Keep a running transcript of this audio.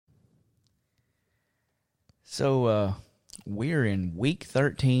So, we're in week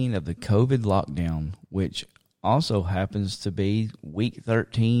 13 of the COVID lockdown, which also happens to be week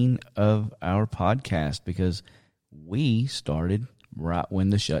 13 of our podcast because we started right when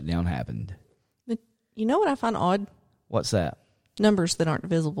the shutdown happened. You know what I find odd? What's that? Numbers that aren't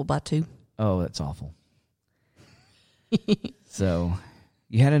divisible by 2. Oh, that's awful. So,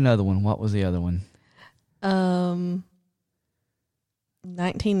 you had another one. What was the other one?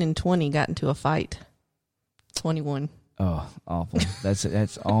 19 and 20 got into a fight. 21. Oh, awful.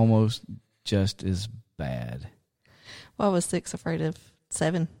 That's almost just as bad. Well, I was 6 afraid of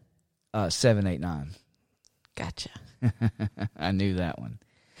 7. 7, 8, 9. Gotcha. I knew that one.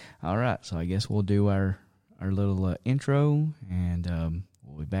 All right, so I guess we'll do our little intro, and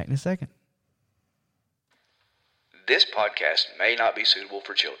we'll be back in a second. This podcast may not be suitable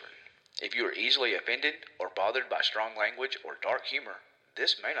for children. If you are easily offended or bothered by strong language or dark humor,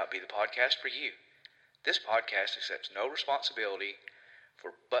 this may not be the podcast for you. This podcast accepts no responsibility for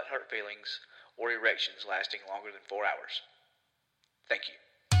butthurt feelings or erections lasting longer than 4 hours. Thank you.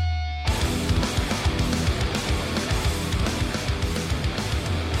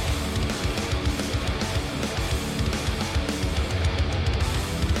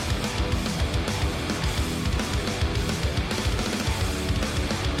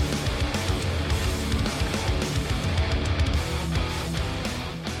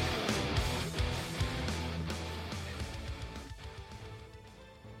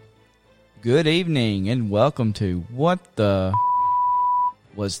 Good evening and welcome to What the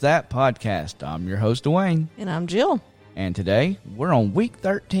Was That Podcast. I'm your host, Dwayne. And I'm Jill. And today we're on week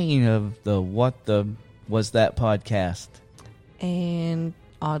 13 of the What the Was That Podcast. And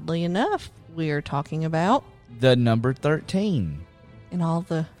oddly enough, we are talking about The number 13. and all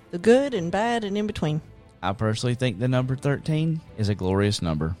the good and bad and in between. I personally think the number 13 is a glorious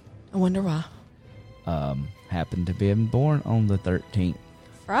number. I wonder why. Happened to be born on the 13th.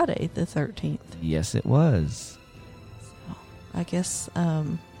 Friday the 13th. Yes, it was. So I guess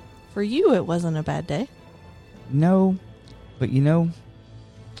for you it wasn't a bad day. No, but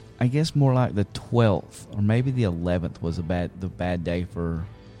I guess more like the 12th or maybe the 11th was the bad day for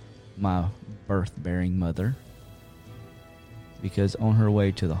my birth-bearing mother. Because on her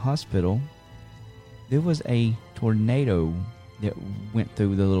way to the hospital, there was a tornado that went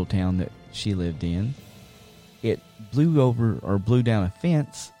through the little town that she lived in. It blew down a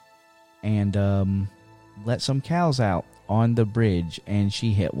fence and let some cows out on the bridge, and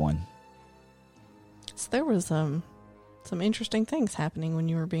she hit one. So there was some interesting things happening when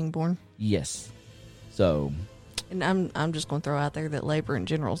you were being born. Yes. So. And I'm just going to throw out there that labor in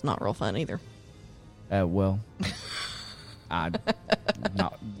general is not real fun either. Well,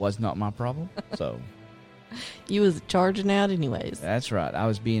 was not my problem. So. You was charging out anyways. That's right. I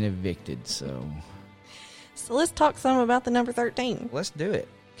was being evicted, so. So let's talk some about the number 13. Let's do it.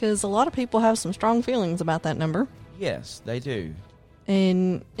 Because a lot of people have some strong feelings about that number. Yes, they do.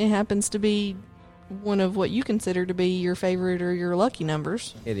 And it happens to be one of what you consider to be your favorite or your lucky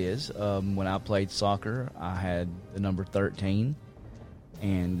numbers. It is. When I played soccer, I had the number 13.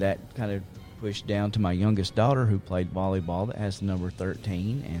 And that kind of pushed down to my youngest daughter who played volleyball that has the number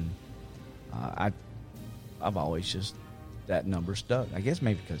 13. And I've always just, that number stuck. I guess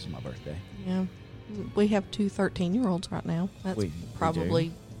maybe because of my birthday. Yeah. We have 2 13-year-olds right now. That's we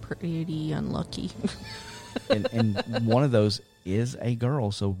probably pretty unlucky. and one of those is a girl,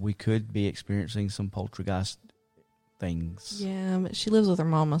 so we could be experiencing some poltergeist things. Yeah, but she lives with her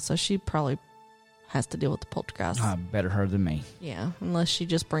mama, so she probably has to deal with the poltergeist. Better her than me. Yeah, unless she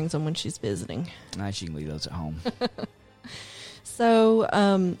just brings them when she's visiting. She can leave those at home.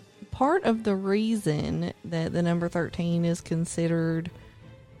 So, part of the reason that the number 13 is considered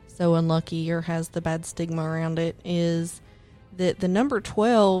so unlucky or has the bad stigma around it is that the number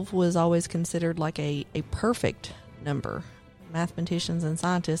 12 was always considered like a perfect number. Mathematicians and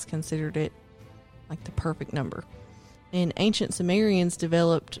scientists considered it like the perfect number. And ancient Sumerians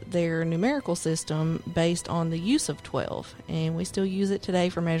developed their numerical system based on the use of 12, and we still use it today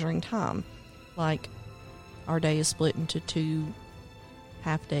for measuring time. Like, our day is split into 2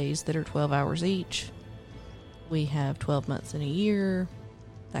 half days that are 12 hours each. We have 12 months in a year,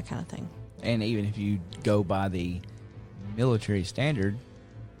 that kind of thing. And even if you go by the military standard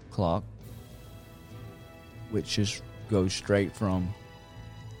clock, which just goes straight from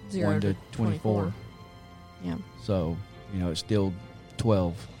 0 1 to 24. Yeah. So, it's still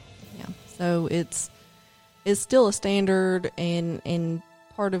 12. Yeah. So it's still a standard, and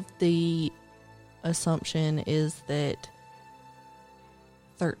part of the assumption is that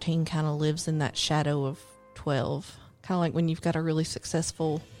 13 kind of lives in that shadow of 12. Kind of like when you've got a really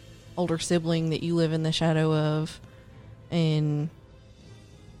successful older sibling that you live in the shadow of and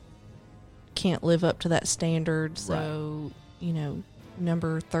can't live up to that standard. So,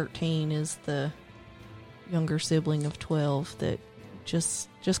 number 13 is the younger sibling of 12 that just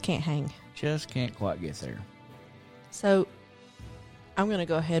can't hang. Just can't quite get there. So I'm going to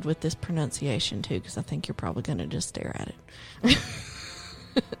go ahead with this pronunciation too, because I think you're probably going to just stare at it.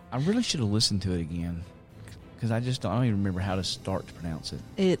 I really should have listened to it again, because I don't even remember how to start to pronounce it.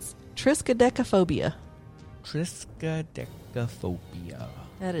 It's triskaidekaphobia. Triskaidekaphobia.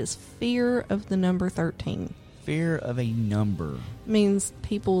 That is fear of the number 13. Fear of a number. Means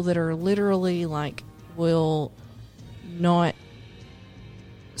people that are literally will not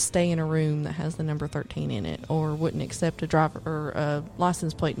stay in a room that has the number 13 in it, or wouldn't accept a driver or a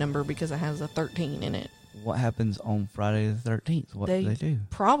license plate number because it has a 13 in it. What happens on Friday the 13th? What do they do?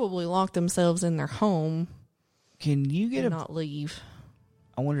 Probably lock themselves in their home. Can you get not leave?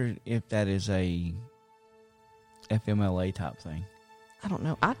 I wonder if that is a FMLA type thing. I don't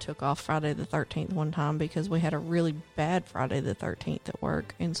know. I took off Friday the 13th one time because we had a really bad Friday the 13th at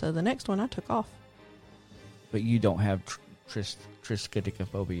work, and so the next one I took off. But you don't have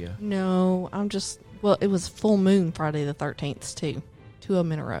triskaidekaphobia. No, it was full moon Friday the 13th too. 2 of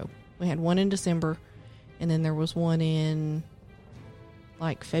them in a row. We had one in December, and then there was one in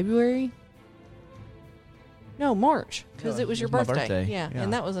February. No, March, because it was your birthday. My birthday. Yeah,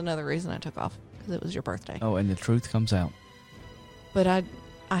 and that was another reason I took off, because it was your birthday. Oh, and the truth comes out. But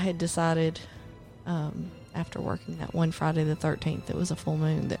I had decided after working that one Friday the 13th, it was a full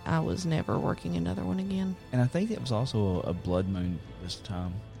moon, that I was never working another one again. And I think it was also a blood moon this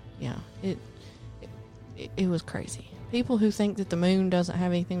time. Yeah, it was crazy. People who think that the moon doesn't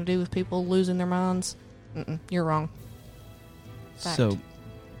have anything to do with people losing their minds, you're wrong. Fact. So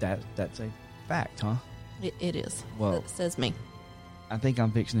that's a fact, huh? It is. Well, it says me. I think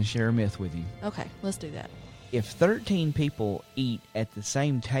I'm fixing to share a myth with you. Okay, let's do that. If 13 people eat at the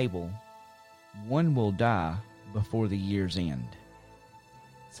same table, one will die before the year's end.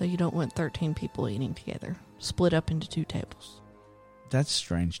 So you don't want 13 people eating together. Split up into 2 tables. That's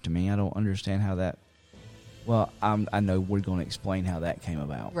strange to me. I don't understand how that... Well, I know we're going to explain how that came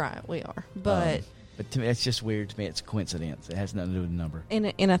about. Right, we are. But to me, it's just weird to me. It's a coincidence. It has nothing to do with the number.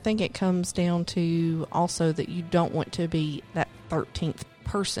 And I think it comes down to also that you don't want to be that 13th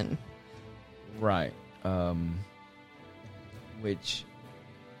person. Right. Which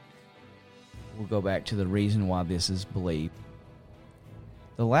we'll go back to the reason why this is believed.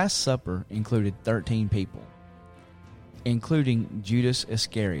 The Last Supper included 13 people, including Judas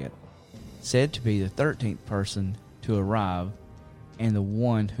Iscariot, said to be the 13th person to arrive and the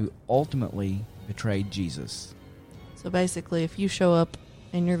one who ultimately betrayed Jesus. So basically, if you show up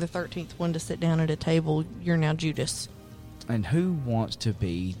and you're the 13th one to sit down at a table, you're now Judas. And who wants to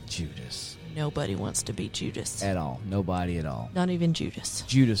be Judas? Nobody wants to be Judas. At all. Nobody at all. Not even Judas.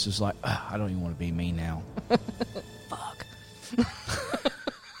 Judas is like, I don't even want to be me now. Fuck.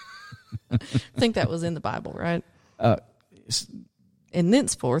 I think that was in the Bible, right? And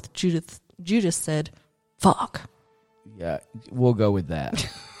thenceforth, Judas said, fuck. Yeah, we'll go with that.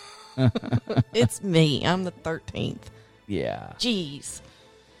 It's me. I'm the 13th. Yeah. Jeez.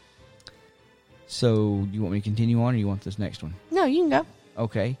 So, you want me to continue on, or you want this next one? No, you can go.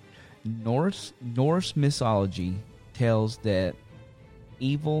 Okay. Norse mythology tells that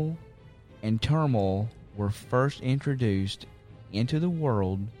evil and turmoil were first introduced into the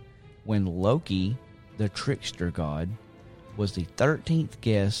world when Loki, the trickster god, was the 13th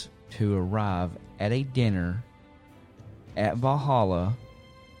guest to arrive at a dinner at Valhalla,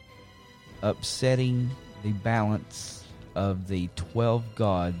 upsetting the balance of the 12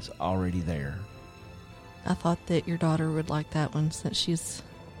 gods already there. I thought that your daughter would like that one since she's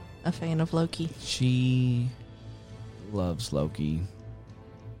a fan of Loki. She loves Loki.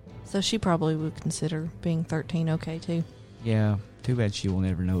 So she probably would consider being 13 okay too. Yeah, too bad she will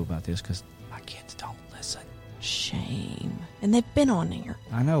never know about this because my kids don't listen. Shame. And they've been on there.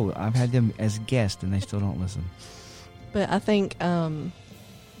 I know. I've had them as guests and they still don't listen. But I think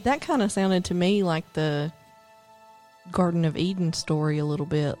that kind of sounded to me like the Garden of Eden story a little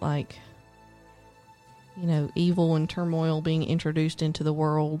bit. Like, evil and turmoil being introduced into the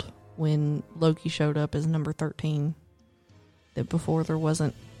world when Loki showed up as number 13. That before there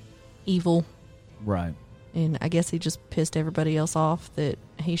wasn't evil. Right. And I guess he just pissed everybody else off that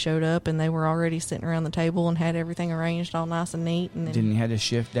he showed up and they were already sitting around the table and had everything arranged all nice and neat. And then didn't have to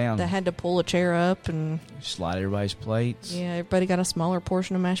shift down. They had to pull a chair up and slide everybody's plates. Yeah, everybody got a smaller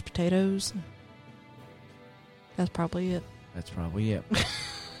portion of mashed potatoes. That's probably it. That's probably it.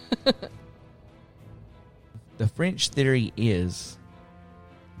 The French theory is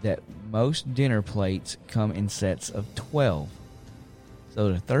that most dinner plates come in sets of 12.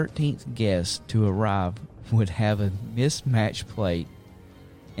 So the 13th guest to arrive would have a mismatched plate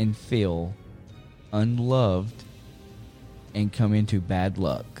and feel unloved and come into bad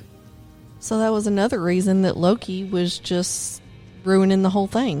luck. So that was another reason that Loki was just ruining the whole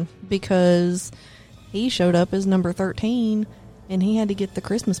thing, because he showed up as number 13 and he had to get the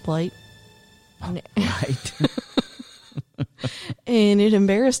Christmas plate. Right. And it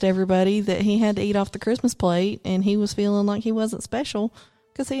embarrassed everybody that he had to eat off the Christmas plate, and he was feeling like he wasn't special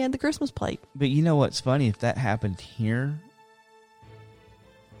because he had the Christmas plate. But you know what's funny? If that happened here,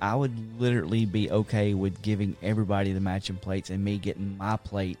 I would literally be okay with giving everybody the matching plates and me getting my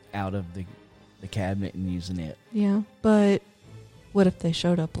plate out of the cabinet and using it. Yeah, but what if they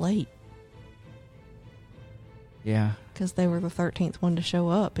showed up late? Yeah. Because they were the 13th one to show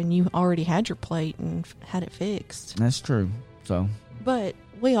up, and you already had your plate and had it fixed. That's true. So. But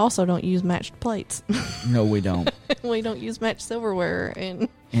we also don't use matched plates. No, we don't. We don't use matched silverware. And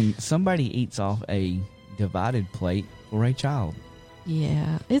somebody eats off a divided plate for a child.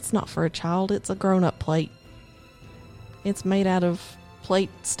 Yeah, it's not for a child. It's a grown-up plate. It's made out of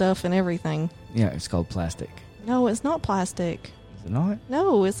plate stuff and everything. Yeah, it's called plastic. No, it's not plastic. Is it not?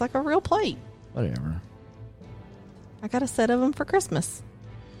 No, it's like a real plate. Whatever. I got a set of them for Christmas.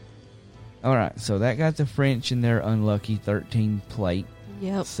 All right, so that got the French in their unlucky 13 plate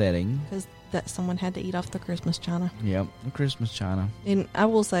setting. Because that someone had to eat off the Christmas china. Yep, the Christmas china. And I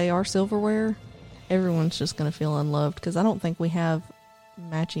will say, our silverware, everyone's just going to feel unloved, because I don't think we have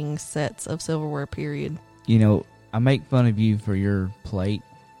matching sets of silverware, period. You know, I make fun of you for your plate.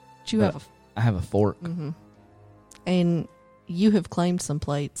 But I have a fork. Mm-hmm. And you have claimed some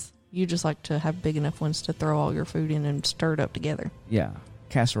plates. You just like to have big enough ones to throw all your food in and stir it up together. Yeah.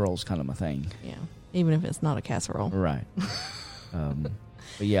 Casserole's kind of my thing. Yeah. Even if it's not a casserole. Right.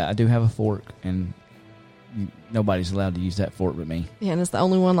 But yeah, I do have a fork, and nobody's allowed to use that fork but me. Yeah, and it's the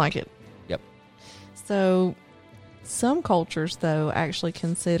only one like it. Yep. So, some cultures, though, actually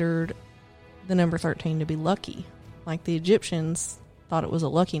considered the number 13 to be lucky. Like the Egyptians thought it was a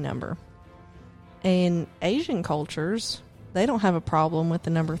lucky number. And Asian cultures, they don't have a problem with the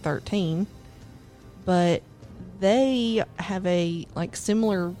number 13, but they have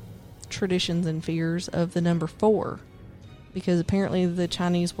similar traditions and fears of the number 4, because apparently the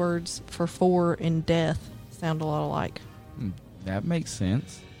Chinese words for 4 and death sound a lot alike. That makes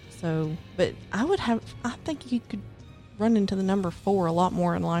sense. So, but I think you could run into the number 4 a lot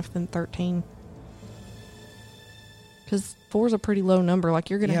more in life than 13. Because 4 is a pretty low number. Like,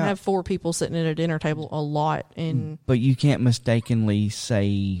 you're going to have 4 people sitting at a dinner table a lot. But you can't mistakenly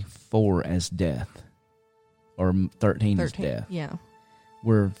say 4 as death. Or 13 as death. Yeah.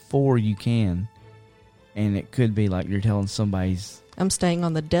 Where 4 you can. And it could be like you're telling somebody's... I'm staying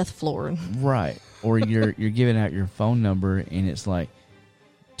on the death floor. Right. Or you're giving out your phone number, and it's like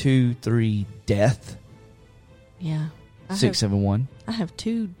 23 death. Yeah. 671. I have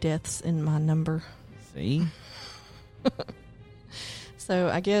 2 deaths in my number. See? So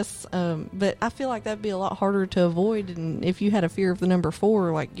I guess, but I feel like that'd be a lot harder to avoid. And if you had a fear of the number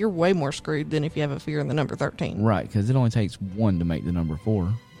 4, like, you're way more screwed than if you have a fear of the number 13. Right, because it only takes 1 to make the number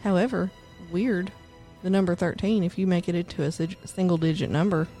 4. However, weird, the number 13, if you make it into a single digit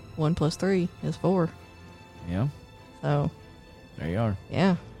number, 1 plus 3 is 4. Yeah. So there you are.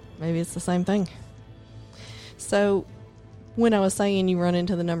 Yeah, maybe it's the same thing. So when I was saying you run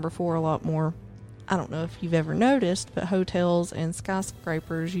into the number 4 a lot more, I don't know if you've ever noticed, but hotels and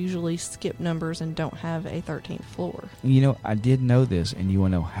skyscrapers usually skip numbers and don't have a 13th floor. You know, I did know this, and you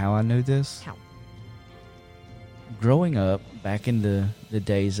want to know how I know this? How? Growing up, back in the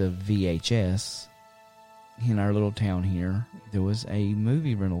days of VHS, in our little town here, there was a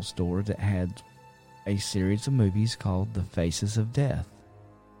movie rental store that had a series of movies called The Faces of Death.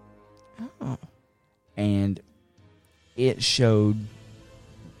 Oh. And it showed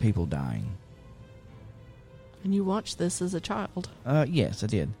people dying. And you watched this as a child? Yes, I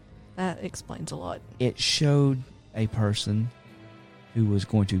did. That explains a lot. It showed a person who was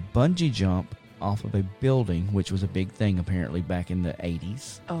going to bungee jump off of a building, which was a big thing apparently back in the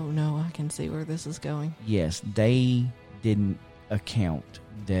 80s. Oh no, I can see where this is going. Yes, they didn't account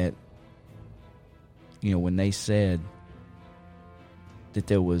that, you know, when they said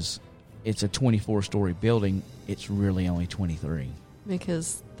that it's a 24-story building, it's really only 23.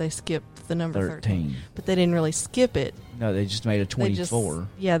 Because they skipped the number 13. But they didn't really skip it. No, they just made a 24.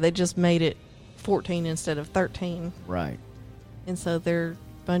 They just made it 14 instead of 13. Right. And so their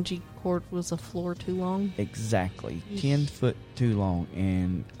bungee cord was a floor too long? Exactly. 10 foot too long.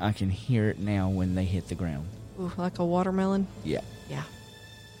 And I can hear it now when they hit the ground. Ooh, like a watermelon? Yeah. Yeah.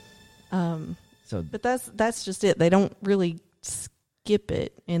 So, But that's just it. They don't really skip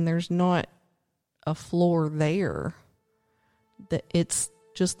it, and there's not a floor there. That it's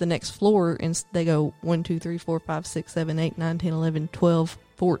just the next floor, and they go 1, 2, 3, 4, 5, 6, 7, 8, 9, 10, 11, 12,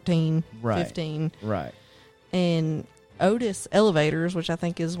 14, Right. 15. right. And Otis Elevators, which I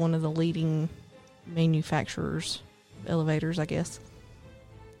think is one of the leading manufacturers of elevators, I guess,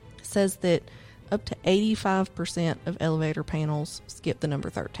 says that up to 85% of elevator panels skip the number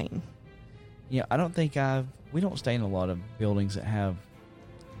 13. Yeah, I don't think we don't stay in a lot of buildings that have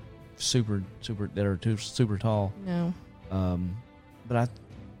super tall. No. But I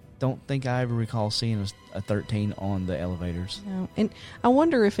don't think I ever recall seeing a 13 on the elevators. No. And I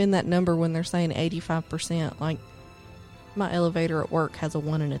wonder if in that number, when they're saying 85%, like my elevator at work has a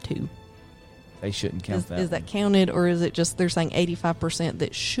 1 and a 2. They shouldn't count that. Is that counted, or is it just they're saying 85%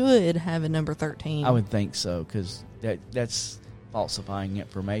 that should have a number 13? I would think so, because that's falsifying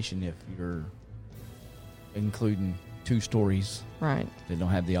information if you're including 2 stories Right. that don't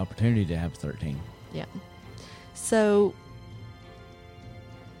have the opportunity to have 13. Yeah. So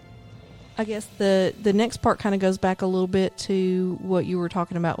I guess the next part kind of goes back a little bit to what you were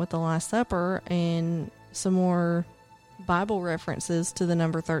talking about with the Last Supper and some more Bible references to the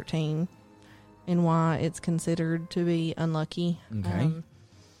number 13 and why it's considered to be unlucky. Okay.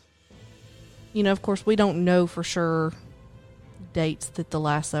 Of course, we don't know for sure dates that the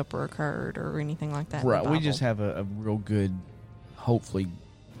Last Supper occurred or anything like that. Right. We just have a real good, hopefully,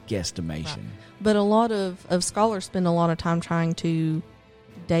 guesstimation. Right. But a lot of scholars spend a lot of time trying to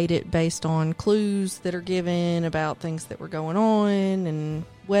date it based on clues that are given about things that were going on and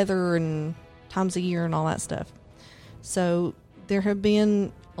weather and times of year and all that stuff. So there have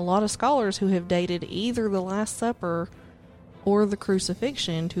been a lot of scholars who have dated either the Last Supper or the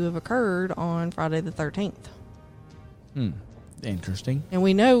crucifixion to have occurred on Friday the 13th. Interesting. And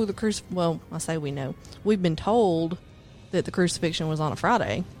we know I say we know. We've been told that the crucifixion was on a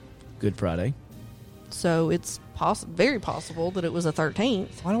Friday. Good Friday. So it's very possible that it was a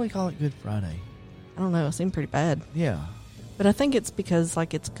 13th. Why do we call it Good Friday? I don't know. It seemed pretty bad. Yeah. But I think it's because,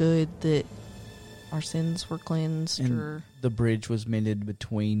 it's good that our sins were cleansed. And the bridge was mended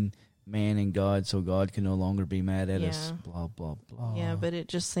between man and God, so God can no longer be mad at us. Blah, blah, blah. Yeah, but it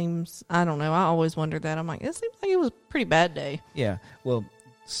just seems, I don't know. I always wondered that. I'm like, it seems like it was a pretty bad day. Yeah. Well,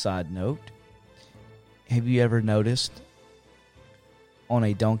 side note, have you ever noticed on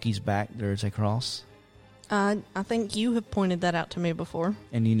a donkey's back there's a cross? I think you have pointed that out to me before.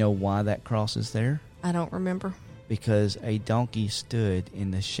 And you know why that cross is there? I don't remember. Because a donkey stood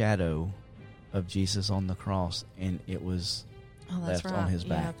in the shadow of Jesus on the cross, and it was left on his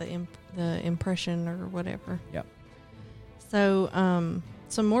back. Yeah, the impression or whatever. Yep. So,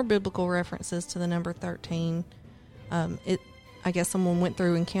 some more biblical references to the number 13. I guess someone went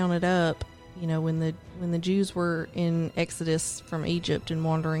through and counted up, when the Jews were in Exodus from Egypt and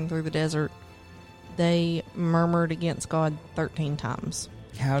wandering through the desert, they murmured against God 13 times.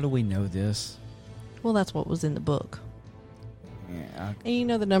 How do we know this? Well, that's what was in the book. Yeah. And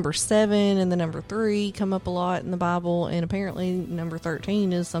the number 7 and the number 3 come up a lot in the Bible, and apparently number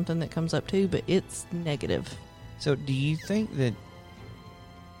 13 is something that comes up too, but it's negative. So do you think that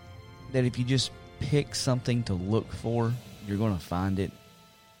if you just pick something to look for, you're going to find it?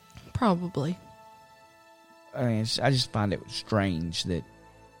 Probably. I mean, I just find it strange that,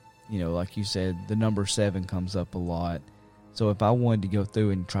 like you said, the number 7 comes up a lot. So if I wanted to go through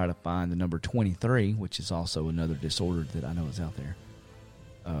and try to find the number 23, which is also another disorder that I know is out there,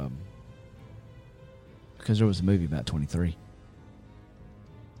 because there was a movie about 23.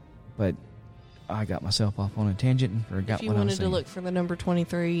 But I got myself off on a tangent and forgot what I was saying. If you wanted to look for the number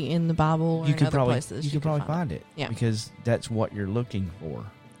 23 in the Bible or in other places, you could probably find it. Yeah. Because that's what you're looking for.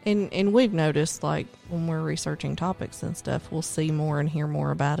 And we've noticed, when we're researching topics and stuff, we'll see more and hear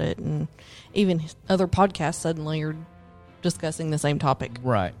more about it. And even other podcasts suddenly are discussing the same topic.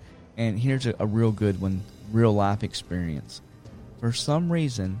 Right. And here's a real good one, real life experience. For some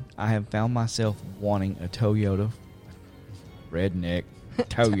reason, I have found myself wanting a Toyota. Redneck.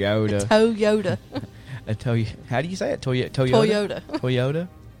 Toyota. Toyota. How do you say it? Toyota. Toyota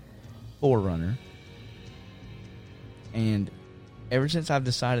 4Runner. And ever since I've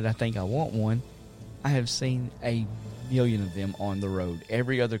decided I think I want one, I have seen a million of them on the road.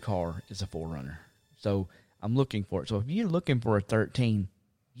 Every other car is a 4Runner. So I'm looking for it. So if you're looking for a 13,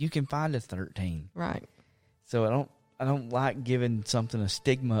 you can find a 13. Right. So I don't like giving something a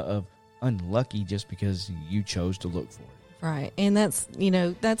stigma of unlucky just because you chose to look for it. Right. And that's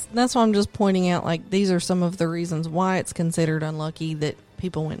why I'm just pointing out, these are some of the reasons why it's considered unlucky that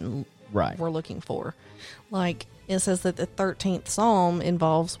people went and Right. were looking for. it says that the 13th Psalm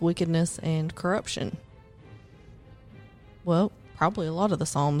involves wickedness and corruption. Well, probably a lot of the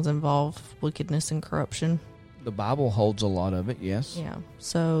Psalms involve wickedness and corruption. The Bible holds a lot of it, yes. Yeah.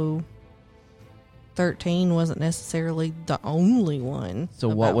 So 13 wasn't necessarily the only one. So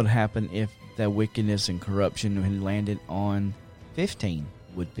what would happen if the wickedness and corruption had landed on 15?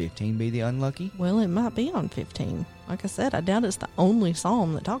 Would 15 be the unlucky? Well, it might be on 15. Like I said, I doubt it's the only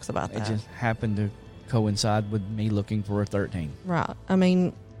psalm that talks about that. It just happened to coincide with me looking for a 13. Right. I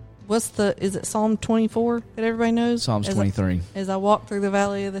mean, is it Psalm 24 that everybody knows? Psalms 23. As I walk through the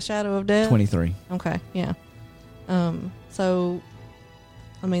valley of the shadow of death? 23. Okay, yeah. So,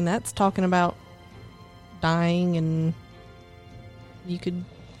 I mean, that's talking about dying and you could...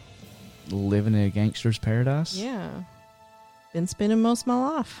 Living in a gangster's paradise? Yeah. Been spending most of my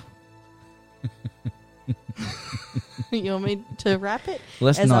life. You want me to wrap it?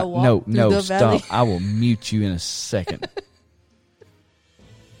 Let's As not. No, stop. valley? I will mute you in a second.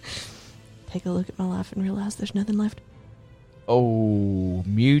 Take a look at my life and realize there's nothing left. Oh,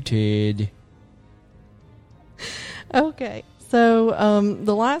 muted. Okay. So,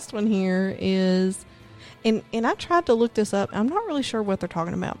 the last one here is, and I tried to look this up. I'm not really sure what they're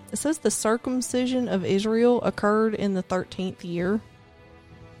talking about. It says the circumcision of Israel occurred in the 13th year.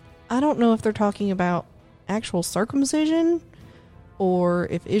 I don't know if they're talking about actual circumcision or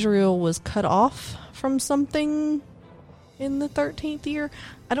if Israel was cut off from something in the 13th year.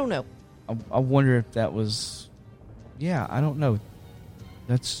 I don't know. I wonder if that was... Yeah, I don't know.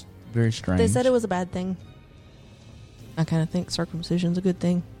 That's very strange. They said it was a bad thing. I kind of think circumcision's a good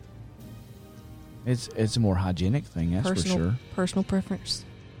thing. It's a more hygienic thing, that's for sure. Personal preference.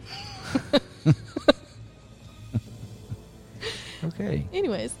 Okay.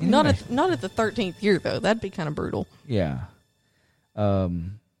 Anyways, not at the 13th year though. That'd be kind of brutal. Yeah.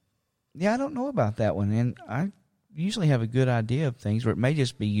 Yeah, I don't know about that one, and I usually have a good idea of things, or it may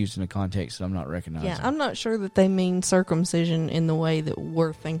just be used in a context that I'm not recognizing. Yeah, I'm not sure that they mean circumcision in the way that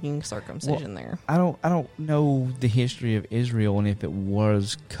we're thinking circumcision there. I don't know the history of Israel and if it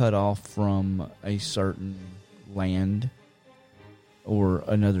was cut off from a certain land or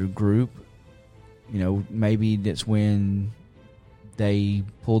another group. You know, maybe that's when they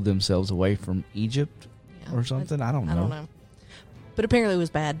pulled themselves away from Egypt or something. I don't know. But apparently it was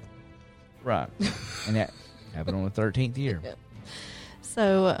bad. Right. And that happened on the 13th year. Yep.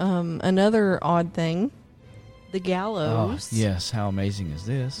 So, another odd thing, the gallows. Oh, yes, how amazing is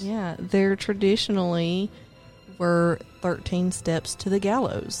this? Yeah, there traditionally were 13 steps to the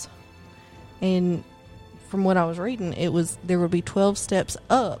gallows. And from what I was reading, there would be 12 steps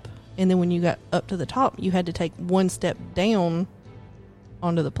up, and then when you got up to the top, you had to take one step down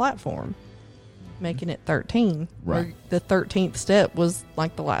onto the platform, making it 13. Right. Where the 13th step was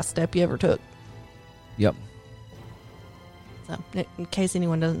like the last step you ever took. Yep. So, in case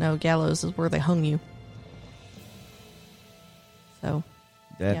anyone doesn't know, gallows is where they hung you. So,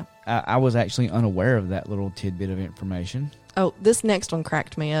 yeah. I was actually unaware of that little tidbit of information. Oh, this next one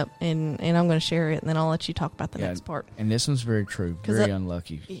cracked me up, and I'm going to share it, and then I'll let you talk about the next part. And this one's very true, very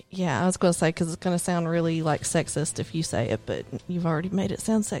unlucky. Yeah, I was going to say, because it's going to sound really like sexist if you say it, but you've already made it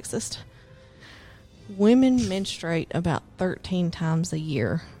sound sexist. Women menstruate about 13 times a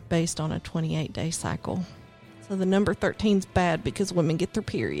year based on a 28-day cycle. So the number 13 is bad because women get their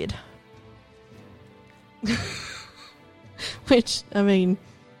period. Which, I mean,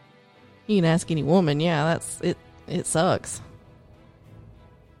 you can ask any woman, yeah, that's it. It sucks.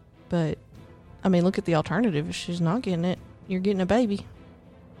 But, I mean, look at the alternative. If she's not getting it, you're getting a baby.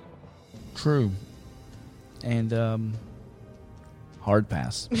 True. And, hard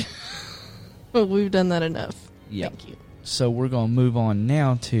pass. Well, we've done that enough. Yep. Thank you. So we're going to move on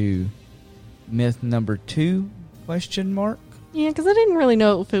now to myth number 2, question mark? Yeah, because I didn't really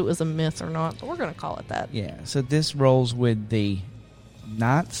know if it was a myth or not, but we're going to call it that. Yeah, so this rolls with the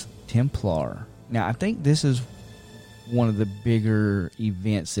Knights Templar. Now, I think this is one of the bigger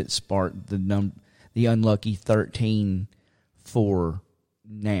events that sparked the unlucky 13 for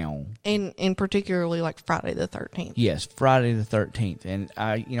now. And particularly like Friday the 13th. Yes, Friday the 13th. And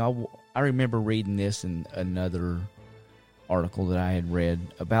I remember reading this in another article that I had read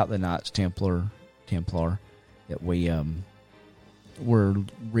about the Knights Templar that we were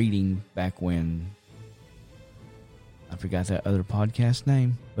reading back when I forgot that other podcast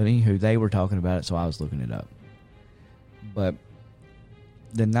name, but anywho, they were talking about it, so I was looking it up. But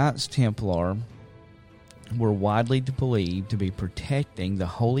the Knights Templar were widely believed to be protecting the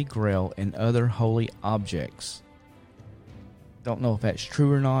Holy Grail and other holy objects. Don't know if that's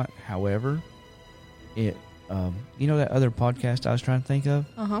true or not. However, it you know that other podcast I was trying to think of?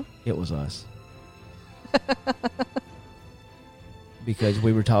 Uh-huh. It was us. Because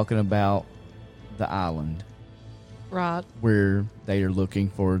we were talking about the island Right. where they are looking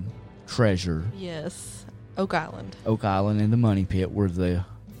for treasure. Yes. Oak Island. Oak Island and the Money Pit, where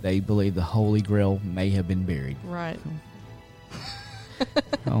they believe the Holy Grail may have been buried. Right.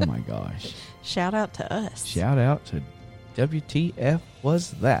 Oh my gosh. Shout out to us. Shout out to WTF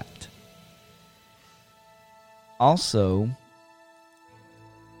was that. Also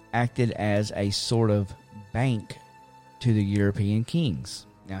acted as a sort of bank to the European kings.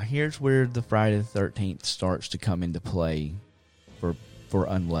 Now here's where the Friday the 13th starts to come into play for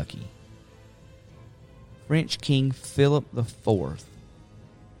unlucky. French King Philip IV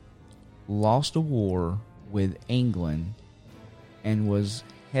lost a war with England and was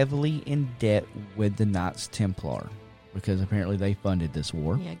heavily in debt with the Knights Templar because apparently they funded this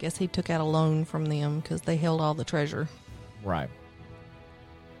war. Yeah, I guess he took out a loan from them because they held all the treasure. Right.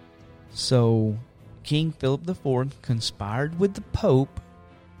 So, King Philip IV conspired with the Pope,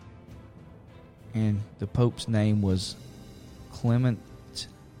 and the Pope's name was Clement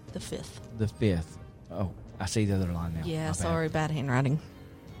The fifth. V. Oh, I see the other line now. Yeah, My bad. sorry, bad handwriting.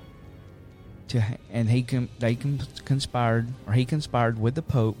 And he conspired with the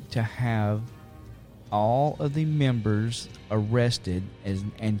Pope to have all of the members arrested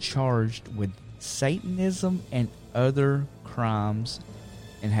and charged with Satanism and other crimes,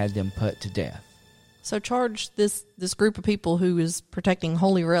 and had them put to death. So charged this group of people who is protecting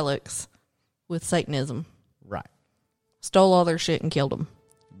holy relics with Satanism. Right. Stole all their shit and killed them.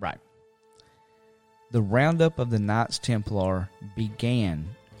 Right. The roundup of the Knights Templar began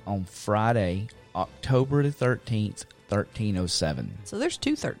on Friday, October the 13th, 1307. So there's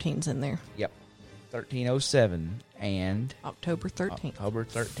two 13s in there. Yep. 1307 and October 13th. October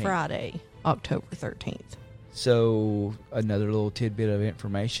 13th. Friday, October 13th. So, another little tidbit of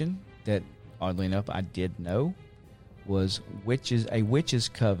information that, oddly enough, I did know was a witches'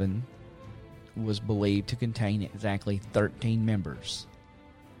 coven was believed to contain exactly 13 members.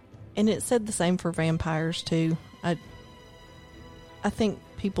 And it said the same for vampires, too. I think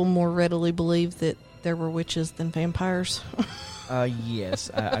people more readily believe that there were witches than vampires.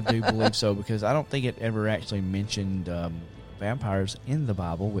 Yes, I do believe so, because I don't think it ever actually mentioned vampires in the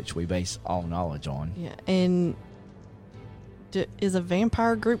Bible, which we base all knowledge on. Yeah, and is a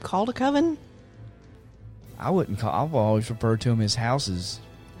vampire group called a coven? I've always referred to them as houses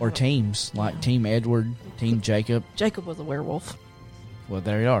or teams, like Team Edward, Team Jacob. Jacob was a werewolf. Well,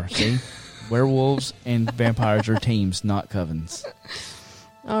 there you are. See? Werewolves and vampires are teams, not covens.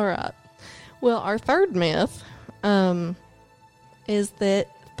 All right. Well, our third myth is that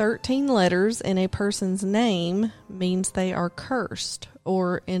 13 letters in a person's name means they are cursed.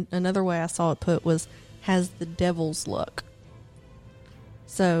 Or in another way I saw it put was, has the devil's luck.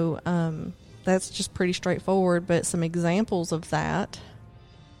 So that's just pretty straightforward, but some examples of that: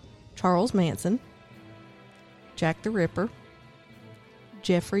 Charles Manson, Jack the Ripper,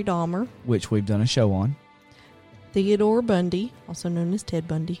 Jeffrey Dahmer, which we've done a show on, Theodore Bundy, also known as Ted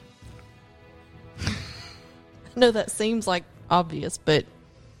Bundy. I know that seems like obvious, but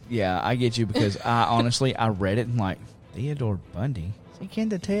yeah, I get you, because I read it and like, Theodore Bundy? Is he kin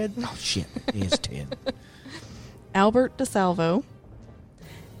to Ted? Oh shit, he is Ted. Albert DeSalvo,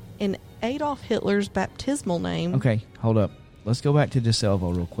 and Adolf Hitler's baptismal name. Okay, hold up. Let's go back to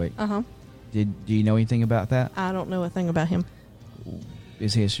DeSalvo real quick. Uh-huh. Do you know anything about that? I don't know a thing about him.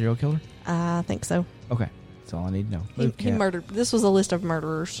 Is he a serial killer? I think so. Okay, that's all I need to know. He murdered. This was a list of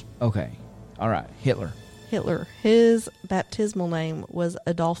murderers. Okay, all right. Hitler. His baptismal name was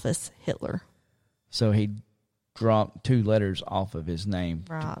Adolphus Hitler. So he dropped 2 letters off of his name.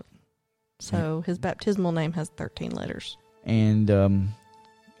 Right. So his baptismal name has 13 letters. And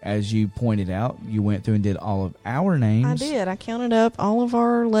as you pointed out, you went through and did all of our names. I did. I counted up all of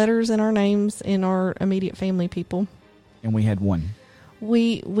our letters and our names in our immediate family people. And we had 1.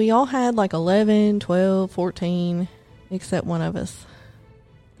 We all had like 11, 12, 14, except one of us.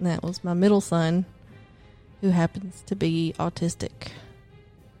 And that was my middle son, who happens to be autistic.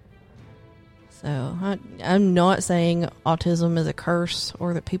 So I'm not saying autism is a curse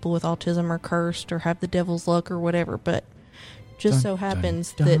or that people with autism are cursed or have the devil's luck or whatever, but just so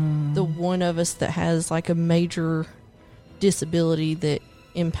happens that the one of us that has like a major disability that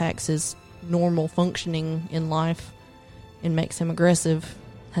impacts his normal functioning in life and makes him aggressive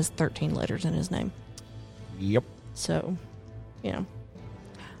has 13 letters in his name. Yep. So,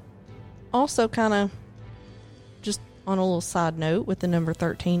 also kind of just on a little side note with the number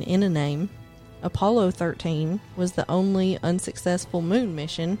 13 in a name, Apollo 13 was the only unsuccessful moon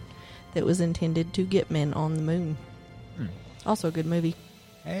mission that was intended to get men on the moon. Also a good movie.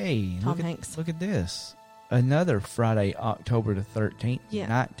 Hey, Tom Hanks. Look at this. another Friday, October the 13th, Yeah.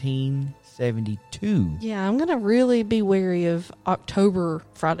 1972. Yeah, I'm going to really be wary of October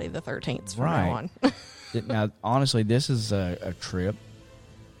Friday the 13th from now on. Now, honestly, this is a trip.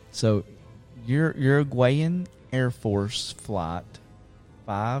 So, Uruguayan Air Force Flight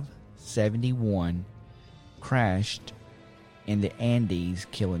 571 crashed in the Andes,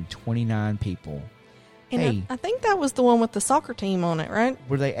 killing 29 people. And Hey. I think that was the one with the soccer team on it, right?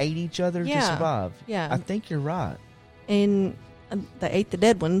 Where they ate each other to Yeah. survive. Yeah. I think you're right. And they ate the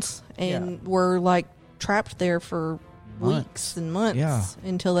dead ones and were like trapped there for Months. weeks and months Yeah.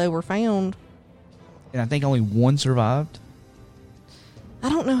 until they were found. And I think only one survived. I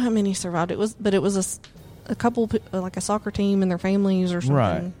don't know how many survived. It was a couple, like a soccer team and their families or something.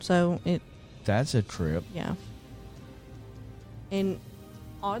 Right. So That's a trip. yeah. And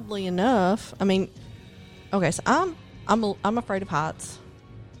oddly enough, I mean, okay, so I'm afraid of heights.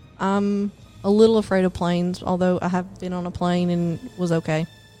 I'm a little afraid of planes, although I have been on a plane and was okay.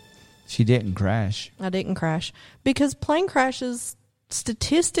 She didn't crash. I didn't crash because plane crashes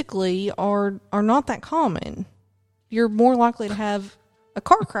statistically are not that common. You're more likely to have a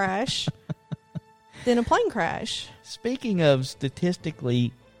car crash than a plane crash. Speaking of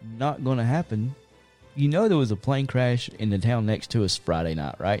statistically not going to happen, you know there was a plane crash in the town next to us Friday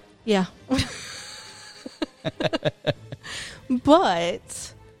night, right? Yeah.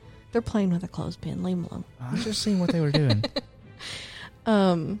 But they're playing with a clothespin. Leave them alone. I was just seeing what they were doing.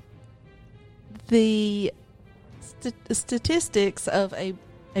 The statistics of a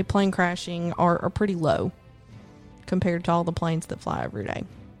plane crashing are pretty low compared to all the planes that fly every day.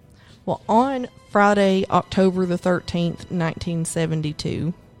 Well, on Friday, October the 13th,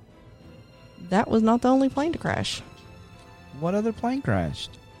 1972, that was not the only plane to crash. What other plane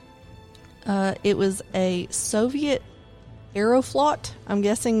crashed? It was a Soviet Aeroflot. I'm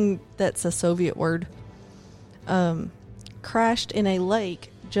guessing that's a Soviet word. Crashed in a lake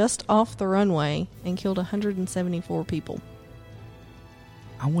just off the runway and killed 174 people.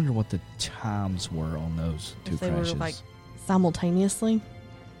 I wonder what the times were on those two If they crashes. were like simultaneously.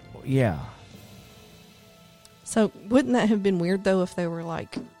 Yeah. So wouldn't that have been weird though if they were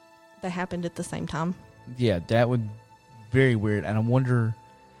like they happened at the same time? Yeah, that would very weird. And I wonder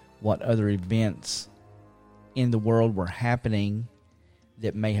what other events in the world were happening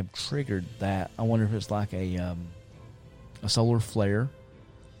that may have triggered that. I wonder if it's like a solar flare.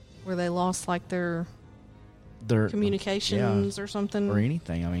 Where they lost like their Their communications or something. or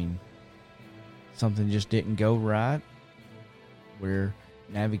anything. I mean, something just didn't go right, where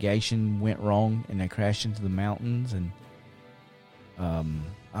navigation went wrong and they crashed into the mountains, and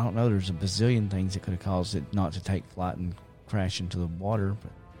I don't know. There's a bazillion things that could have caused it not to take flight and crash into the water.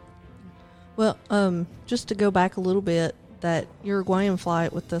 But Well, just to go back a little bit, that Uruguayan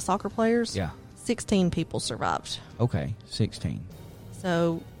flight with the soccer players, yeah, 16 people survived. okay, 16.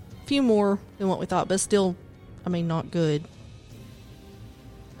 So a few more than what we thought, but still, I mean, not good.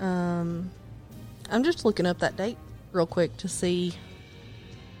 I'm just looking up that date real quick to see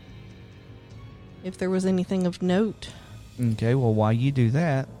if there was anything of note. Okay, well, while you do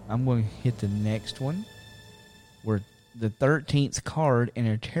that, I'm going to hit the next one, where the 13th card in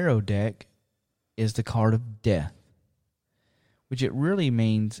a tarot deck is the card of death, which it really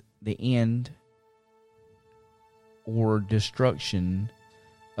means the end or destruction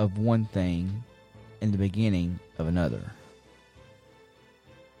of one thing and the beginning of another.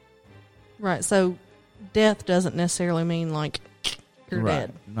 Right, so death doesn't necessarily mean like you're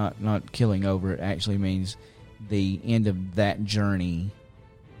dead. Not killing over. It actually means the end of that journey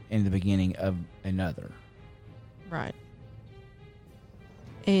and the beginning of another. Right.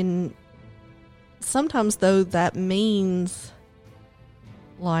 And sometimes, though, that means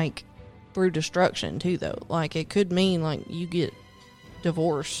like through destruction too, though. Like it could mean like you get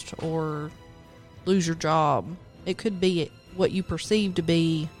divorced or lose your job. It could be what you perceive to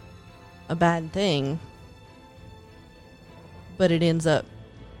be a bad thing, but it ends up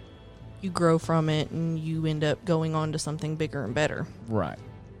you grow from it and you end up going on to something bigger and better. Right.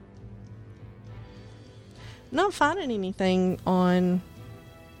 Not finding anything on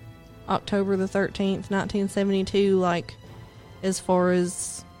October the 13th, 1972, like as far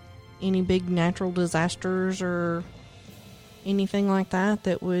as any big natural disasters or anything like that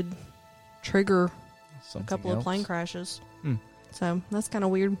that would trigger Something a couple else. of plane crashes. Hmm. So that's kind of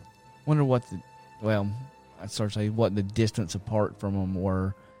weird. Wonder what I start to say what the distance apart from them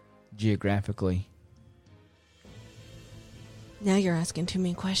were geographically. Now you're asking too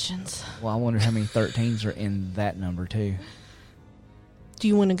many questions. Well, I wonder how many 13s are in that number too. Do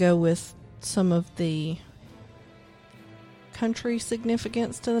you want to go with some of the country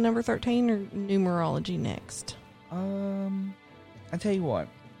significance to the number 13 or numerology next? I tell you what,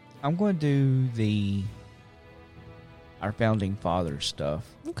 I'm going to do our founding fathers stuff.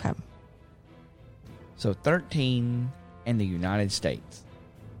 Okay. So 13 and the United States.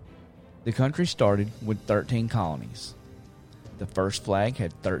 The country started with 13 colonies. The first flag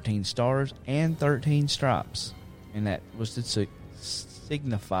had 13 stars and 13 stripes, and that was to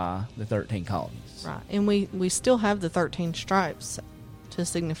signify the 13 colonies. Right. And we still have the 13 stripes to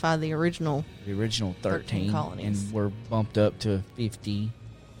signify the original 13 colonies. And we're bumped up to 50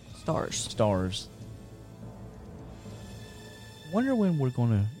 stars. Wonder when we're going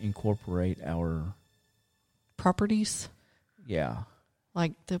to incorporate our properties. Yeah.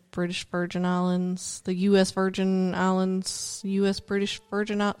 Like the British Virgin Islands, the U.S. Virgin Islands, U.S. British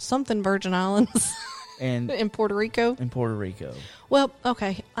Virgin something Virgin Islands. And in Puerto Rico? In Puerto Rico. Well,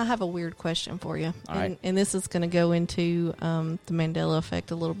 okay. I have a weird question for you. All right. And this is going to go into the Mandela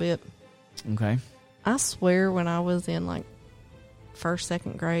effect a little bit. Okay. I swear when I was in like first,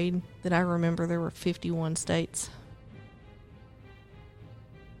 second grade that I remember there were 51 states.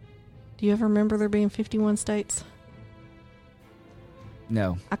 Do you ever remember there being 51 states?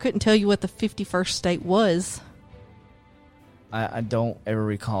 No. I couldn't tell you what the 51st state was. I don't ever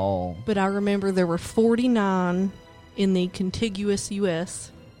recall. But I remember there were 49 in the contiguous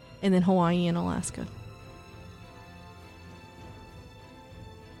U.S. and then Hawaii and Alaska.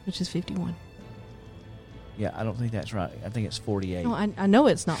 Which is 51. Yeah, I don't think that's right. I think it's 48. No, I know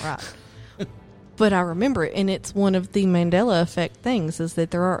it's not right. But I remember it, and it's one of the Mandela effect things is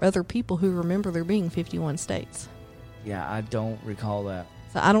that there are other people who remember there being 51 states. Yeah, I don't recall that.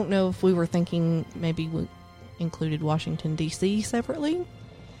 So I don't know if we were thinking maybe we included Washington, D.C. separately.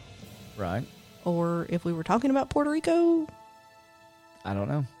 Right. Or if we were talking about Puerto Rico. I don't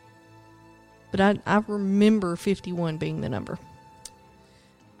know. But I remember 51 being the number.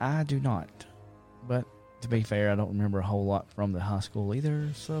 I do not. But to be fair, I don't remember a whole lot from the high school either,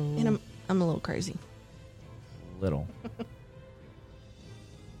 so... And I'm a little crazy. Little.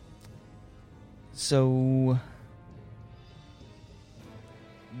 So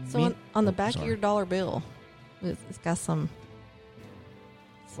on the back of your dollar bill, it's got some...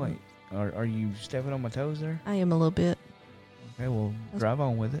 Wait, are you stepping on my toes there? I am a little bit. Okay, well, drive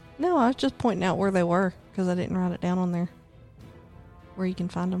on with it. No, I was just pointing out where they were because I didn't write it down on there. Where you can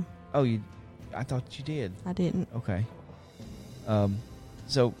find them. Oh, I thought you did. I didn't. Okay.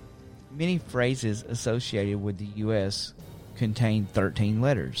 So many phrases associated with the U.S. contain 13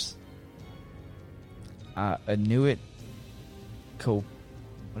 letters. Inuit,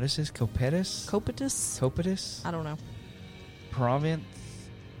 what is this? Copetus? Copetus? I don't know. Providence.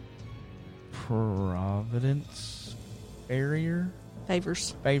 Barrier.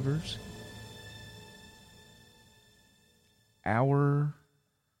 Favors. Our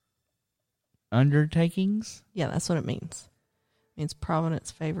undertakings. Yeah, that's what it means. It means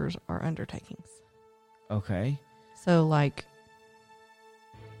providence, favors, or undertakings. Okay. So, like,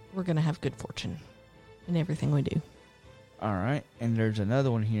 we're going to have good fortune in everything we do. All right. And there's another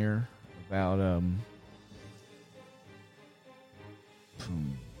one here about, I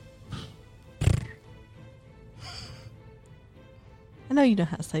know you know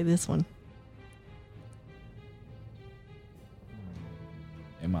how to say this one.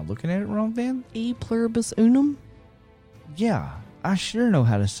 Am I looking at it wrong then? E pluribus unum? Yeah, I sure know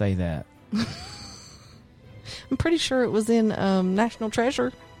how to say that. I'm pretty sure it was in National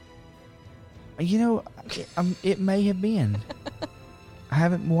Treasure. You know, it may have been. I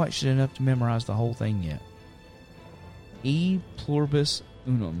haven't watched it enough to memorize the whole thing yet. E pluribus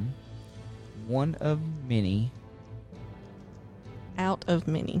unum, one of many. Out of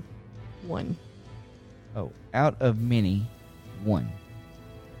many, one. Oh, out of many, one.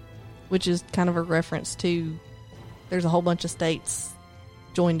 Which is kind of a reference to there's a whole bunch of states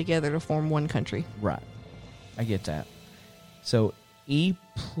joined together to form one country. Right. I get that. So, how do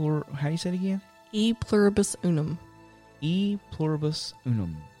you say it again? E pluribus unum. E pluribus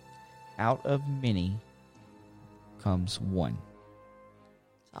unum. Out of many comes one.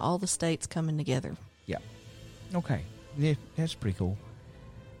 So all the states coming together. Yeah. Okay. Yeah, that's pretty cool.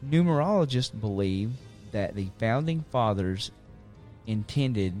 Numerologists believe that the founding fathers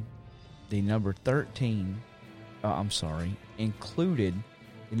intended the number 13, included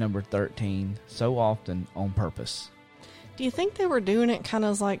the number 13 so often on purpose. Do you think they were doing it kind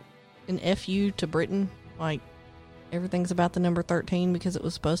of like an FU to Britain? Like, everything's about the number 13 because it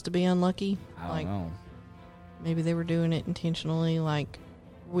was supposed to be unlucky? I don't know. Maybe they were doing it intentionally, like,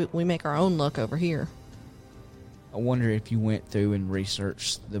 we make our own luck over here. I wonder if you went through and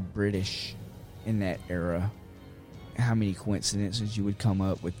researched the British in that era how many coincidences you would come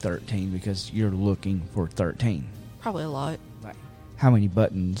up with 13 because you're looking for 13. Probably a lot. Like, how many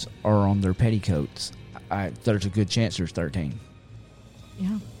buttons are on their petticoats? There's a good chance there's 13.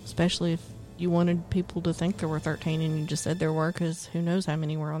 Yeah, especially if you wanted people to think there were 13 and you just said there were, because who knows how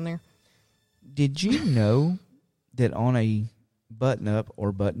many were on there. Did you know that on a button-up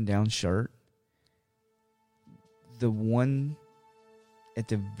or button-down shirt, the one at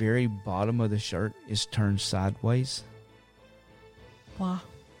the very bottom of the shirt is turned sideways? Wow.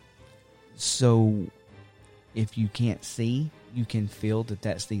 So if you can't see, you can feel that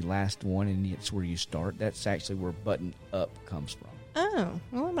that's the last one and it's where you start. That's actually where button-up comes from. Oh,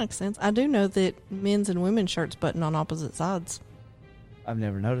 well, that makes sense. I do know that men's and women's shirts button on opposite sides. I've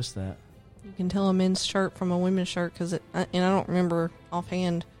never noticed that. You can tell a men's shirt from a women's shirt, and I don't remember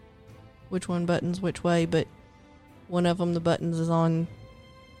offhand which one buttons which way, but one of them, the buttons is on,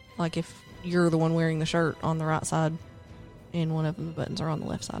 like if you're the one wearing the shirt, on the right side, and one of them, the buttons are on the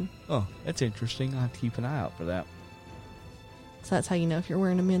left side. Oh, that's interesting. I'll have to keep an eye out for that. So that's how you know if you're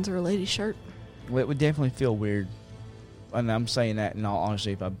wearing a men's or a ladies' shirt. Well, it would definitely feel weird. And I'm saying that in all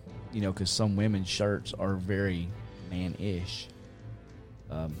honesty, if because some women's shirts are very man-ish.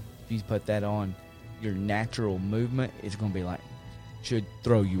 If you put that on, your natural movement is going to be like, should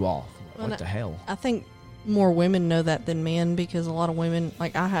throw you off. Well, what the hell? I think more women know that than men, because a lot of women,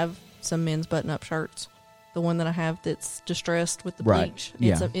 like I have some men's button-up shirts. The one that I have that's distressed with the bleach,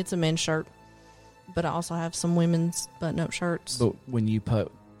 it's a men's shirt. But I also have some women's button-up shirts. But when you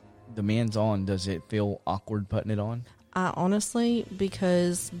put the men's on, does it feel awkward putting it on? I honestly,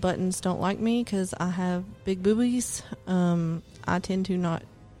 because buttons don't like me, because I have big boobies, I tend to not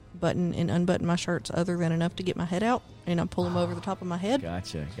button and unbutton my shirts other than enough to get my head out, and I pull them over the top of my head.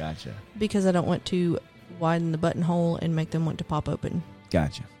 Gotcha. Because I don't want to widen the buttonhole and make them want to pop open.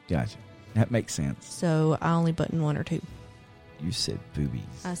 Gotcha. That makes sense. So I only button one or two. You said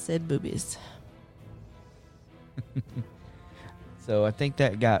boobies. I said boobies. So I think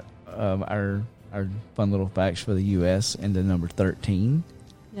that got our fun little facts for the U.S. into number 13.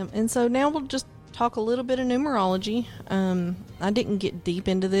 Yep. And so now we'll just talk a little bit of numerology. I didn't get deep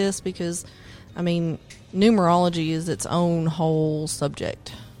into this because, numerology is its own whole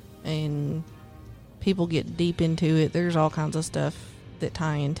subject. And people get deep into it. There's all kinds of stuff that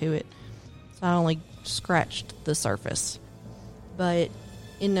tie into it. So I only scratched the surface. But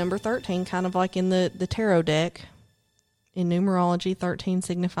in number 13, kind of like in the tarot deck, in numerology, 13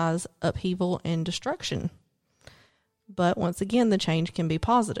 signifies upheaval and destruction. But once again, the change can be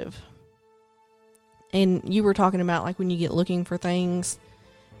positive. And you were talking about like when you get looking for things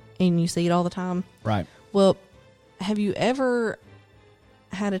and you see it all the time. Right. Well, have you ever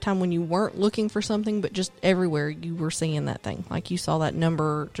had a time when you weren't looking for something, but just everywhere you were seeing that thing? Like you saw that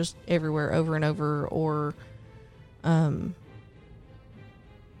number just everywhere over and over, or,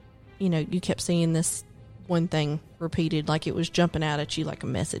 you kept seeing this one thing repeated, like it was jumping out at you like a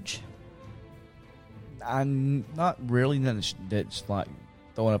message. I'm not really that's like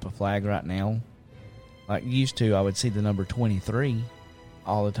throwing up a flag right now. Like used to, I would see the number 23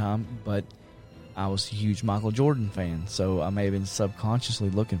 all the time, but I was a huge Michael Jordan fan, so I may have been subconsciously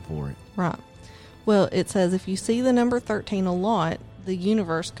looking for it. Right. Well, it says if you see the number 13 a lot, the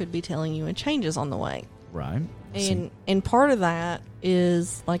universe could be telling you a change is on the way. Right. And part of that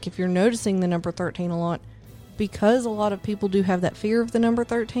is, like, if you're noticing the number 13 a lot, because a lot of people do have that fear of the number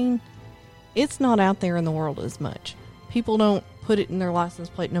 13, it's not out there in the world as much. People don't put it in their license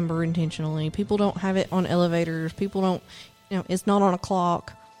plate number intentionally. People don't have it on elevators. People don't, it's not on a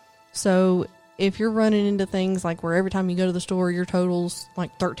clock. So if you're running into things like where every time you go to the store, your total's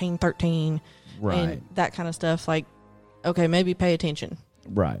like 1313, right, and that kind of stuff, like, okay, maybe pay attention.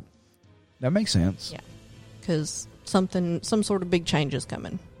 Right. That makes sense. Yeah. Because some sort of big change is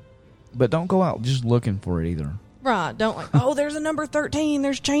coming. But don't go out just looking for it either. Right. Don't like, oh, there's a number 13.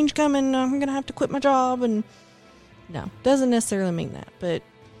 There's change coming. I'm going to have to quit my job. And no, doesn't necessarily mean that. But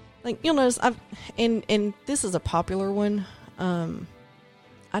like you'll notice, and this is a popular one.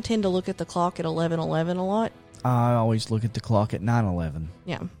 I tend to look at the clock at 11:11 a lot. I always look at the clock at 9:11.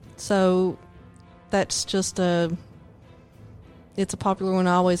 Yeah. So that's just it's a popular one.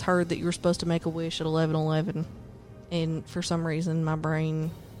 I always heard that you were supposed to make a wish at 11:11, and for some reason, my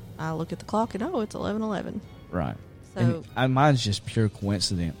brain, I look at the clock and it's 11:11. Right. So and mine's just pure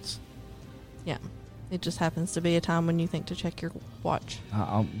coincidence. Yeah, it just happens to be a time when you think to check your watch.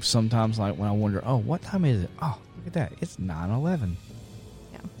 I'll sometimes, like when I wonder, what time is it? Oh, look at that, it's 9:11.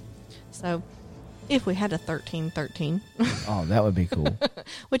 Yeah. So if we had a 1313, oh, that would be cool.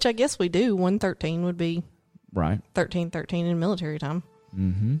 Which I guess we do. 113 would be right. 1313 in military time.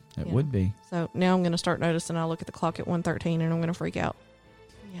 Mm-hmm. It Yeah. would be. So now I'm going to start noticing. I'll look at the clock at 1:13 and I'm going to freak out.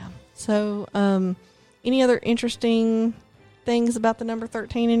 Yeah. So, any other interesting things about the number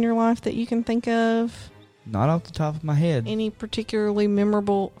 13 in your life that you can think of? Not off the top of my head. Any particularly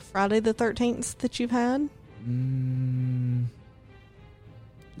memorable Friday the 13th that you've had?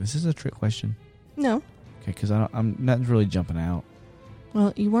 This is a trick question. No. Okay, because I'm nothing's really jumping out.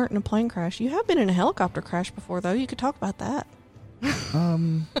 Well, you weren't in a plane crash. You have been in a helicopter crash before, though. You could talk about that.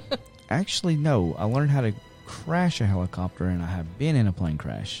 Actually, no. I learned how to crash a helicopter, and I have been in a plane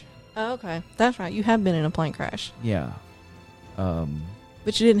crash. Oh, okay. That's right. You have been in a plane crash. Yeah.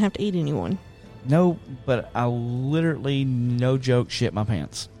 But you didn't have to eat anyone. No, but I literally, no joke, shit my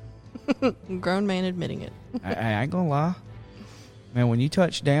pants. Grown man admitting it. I ain't gonna lie. Man, when you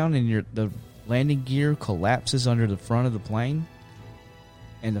touch down and the landing gear collapses under the front of the plane,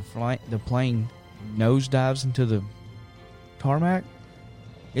 and the plane nosedives into the tarmac,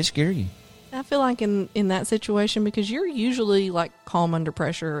 it's scary. I feel like in that situation, because you're usually like calm under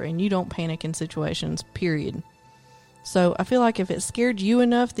pressure and you don't panic in situations, period. So I feel like if it scared you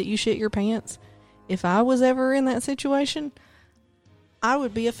enough that you shit your pants, if I was ever in that situation, I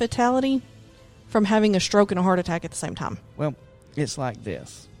would be a fatality from having a stroke and a heart attack at the same time. Well, it's like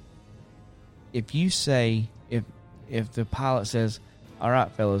this. If you say, if the pilot says, all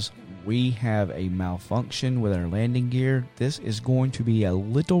right, fellas, we have a malfunction with our landing gear. This is going to be a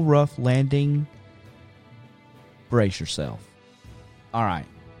little rough landing. Brace yourself. All right.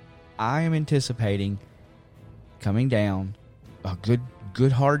 I am anticipating coming down a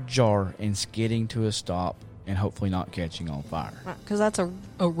good hard jar and skidding to a stop and hopefully not catching on fire. Because that's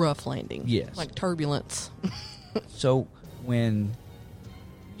a rough landing. Yes. Like turbulence. So when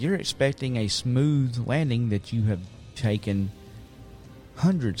you're expecting a smooth landing that you have taken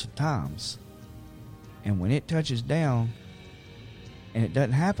hundreds of times, and when it touches down and it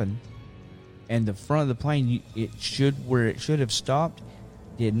doesn't happen, and the front of the plane, where it should have stopped,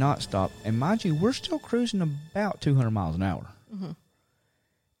 did not stop. And mind you, we're still cruising about 200 miles an hour. Mm-hmm.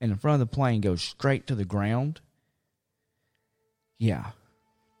 And the front of the plane goes straight to the ground. Yeah.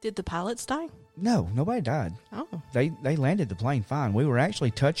 Did the pilots die? No, nobody died. Oh. They landed the plane fine. We were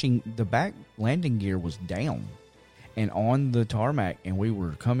actually touching, the back landing gear was down and on the tarmac, and we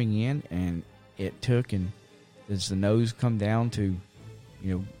were coming in, and it took, and as the nose come down to,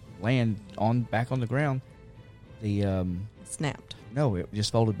 land back on the ground, the Snapped. no, it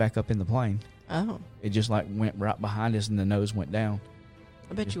just folded back up in the plane. Oh. It just like went right behind us, and the nose went down.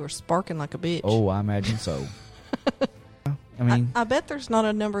 I bet you were sparking like a bitch. Oh, I imagine so. I mean, I bet there's not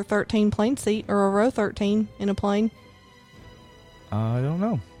a number 13 plane seat or a row 13 in a plane. I don't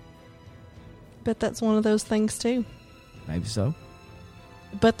know. Bet that's one of those things too. Maybe so.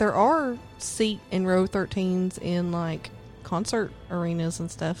 But there are seat and row 13s in like concert arenas and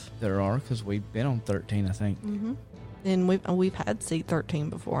stuff. There are, because we've been on 13, I think. Mm-hmm. And we've had seat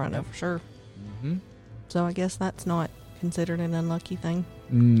 13 before, I know for sure. Mm-hmm. So I guess that's not considered an unlucky thing.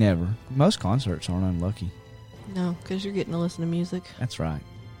 Never. Most concerts aren't unlucky. No, because you're getting to listen to music. That's right.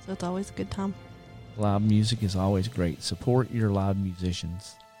 So it's always a good time. Live music is always great. Support your live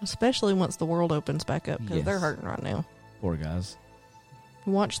musicians. Especially once the world opens back up, because Yes. they're hurting right now. Poor guys.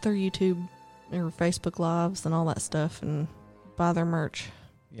 Watch their YouTube or Facebook Lives and all that stuff and buy their merch.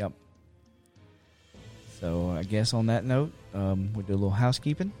 Yep. So I guess on that note, we'll do a little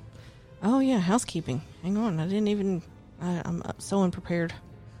housekeeping. Oh, yeah, housekeeping. Hang on. I'm so unprepared.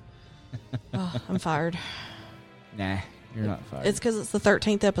 Oh, I'm fired. Nah, you're not fired. It's because it's the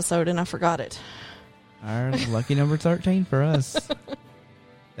 13th episode and I forgot it. Our lucky number 13 for us.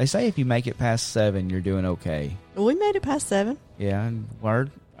 They say if you make it past 7, you're doing okay. We made it past 7. Yeah, and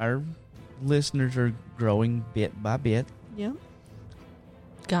our listeners are growing bit by bit. Yeah.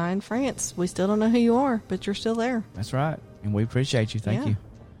 Guy in France. We still don't know who you are, but you're still there. That's right. And we appreciate you. Thank you.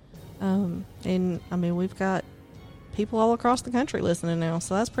 And I mean, we've got people all across the country listening now,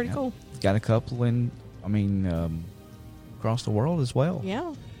 so that's pretty cool. Got a couple across the world as well.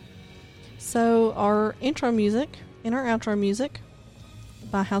 Yeah. So our intro music and our outro music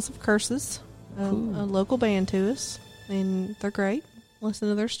by House of Curses, a local band to us, and they're great. Listen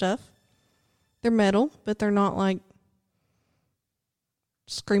to their stuff. They're metal, but they're not like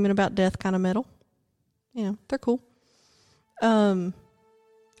screaming about death kind of metal. Yeah, they're cool. Our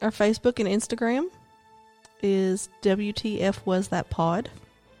Facebook and Instagram is WTF Was That Pod.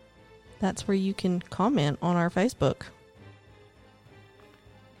 That's where you can comment on our Facebook.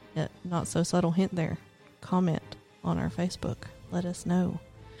 Not so subtle hint there. Comment on our Facebook. Let us know.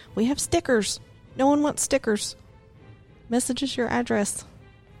 We have stickers. No one wants stickers. Message us your address.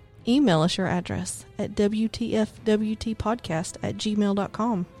 email us your address at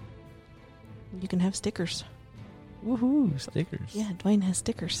wtfwtpodcast@gmail.com. You can have stickers. Woohoo! Stickers. Yeah, Dwayne has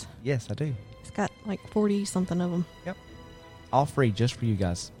stickers. Yes, I do. He's got like 40 something of them. Yep. All free, just for you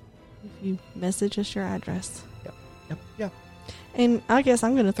guys. If you message us your address. Yep. And I guess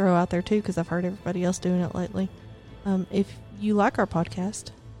I'm going to throw out there too, because I've heard everybody else doing it lately. If you like our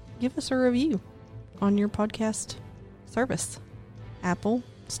podcast, give us a review on your podcast service. Apple,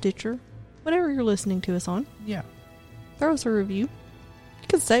 Stitcher, whatever you're listening to us on. Yeah. Throw us a review. You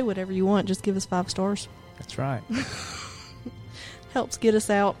can say whatever you want. Just give us 5 stars. That's right. Helps get us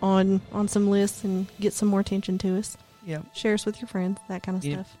out on some lists and get some more attention to us. Yep. Share us with your friends, that kind of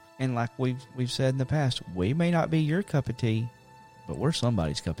stuff. And like we've said in the past, we may not be your cup of tea, but we're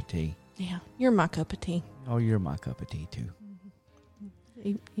somebody's cup of tea. Yeah, you're my cup of tea. Oh, you're my cup of tea too.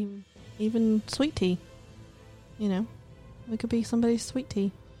 Even sweet tea. You know, we could be somebody's sweet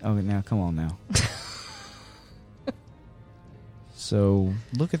tea. Oh, now come on now. So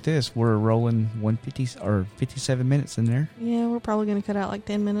look at this. We're rolling 150 or 57 minutes in there. Yeah, we're probably going to cut out like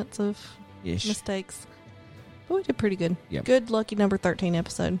 10 minutes of Ish. mistakes. But we did pretty good. Yep. Good, lucky number 13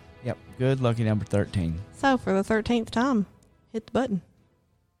 episode. Yep. Good lucky number 13. So for the 13th time, hit the button.